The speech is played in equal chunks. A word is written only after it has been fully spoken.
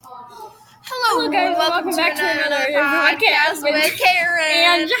Hello guys, welcome back to another podcast with Karen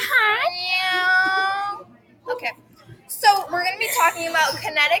and Jahan. Okay, so we're going to be talking about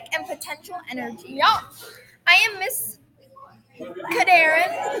kinetic and potential energy. Yup. I am Miss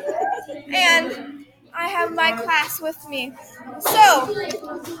Karen, and I have my class with me. So,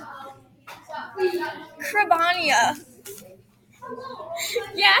 Kribania,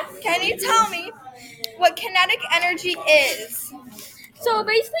 Yes. can you tell me what kinetic energy is? So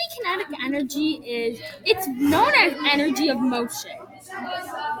basically, kinetic energy it's known as energy of motion,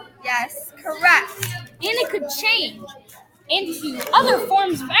 Yes, correct. and it could change into other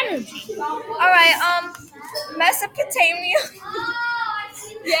forms of energy. All right, Mesopotamia.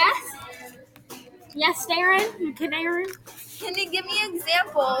 Yes. Yes, Darren. Can you give me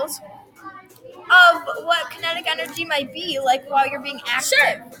examples of what kinetic energy might be, like while you're being active?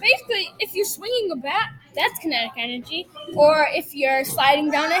 Sure. Basically, if you're swinging a bat, that's kinetic energy. Or if you're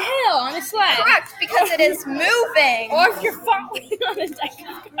sliding down a hill on a sled. Correct, because it is moving. Or if you're falling on a deck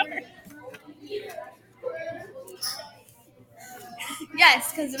of cards.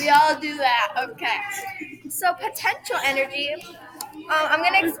 Yes, because we all do that. Okay. So potential energy. I'm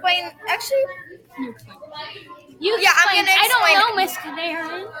gonna explain. Actually, I'm gonna I explain. don't know, Miss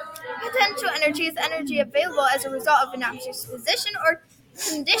Karen. Potential energy is energy available as a result of an object's position or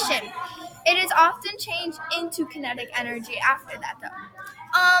condition. It is often changed into kinetic energy after that, though.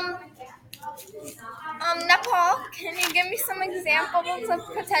 Nepal, can you give me some examples of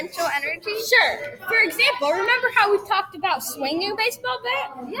potential energy? Sure. For example, remember how we talked about swinging a baseball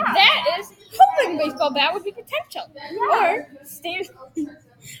bat? Yeah. That is, holding a baseball bat would be potential. Yeah.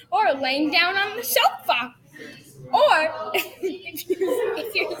 Or laying down on the sofa. Or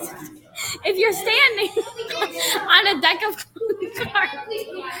if you're standing on a deck of cards,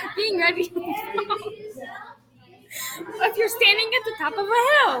 being ready to fall. If you're standing at the top of a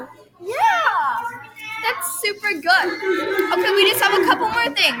hill. Yeah, that's super good. Okay, we just have a couple more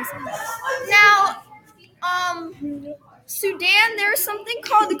things. Now, Sudan, there's something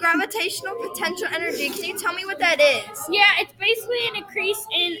called the gravitational potential energy. Can you tell me what that is? Yeah, it's basically an increase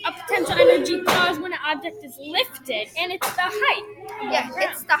in a potential energy caused when an object is lifted, and it's the height. Yeah,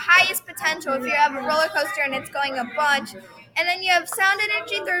 it's the highest potential if you have a roller coaster and it's going a bunch. And then you have sound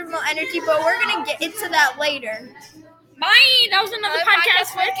energy, thermal energy, but we're going to get into that later. Bye. That was another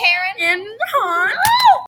podcast with Karen and Jahan.